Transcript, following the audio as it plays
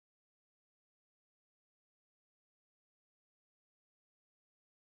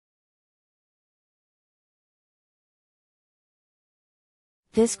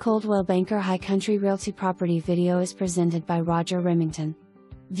This Coldwell Banker High Country Realty property video is presented by Roger Remington.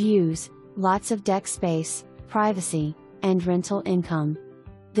 Views, lots of deck space, privacy, and rental income.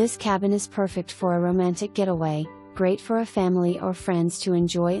 This cabin is perfect for a romantic getaway, great for a family or friends to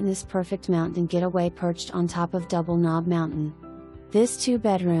enjoy in this perfect mountain getaway perched on top of Double Knob Mountain. This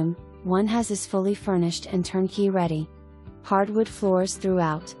 2-bedroom, one has is fully furnished and turnkey ready. Hardwood floors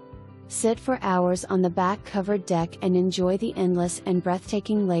throughout. Sit for hours on the back covered deck and enjoy the endless and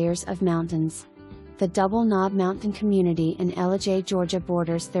breathtaking layers of mountains. The Double Knob Mountain community in Ellijay, Georgia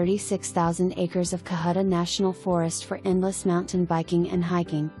borders 36,000 acres of Cohutta National Forest for endless mountain biking and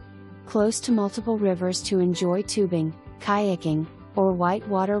hiking. Close to multiple rivers to enjoy tubing, kayaking, or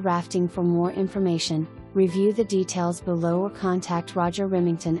whitewater rafting. For more information, review the details below or contact Roger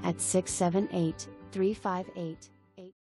Remington at 678-358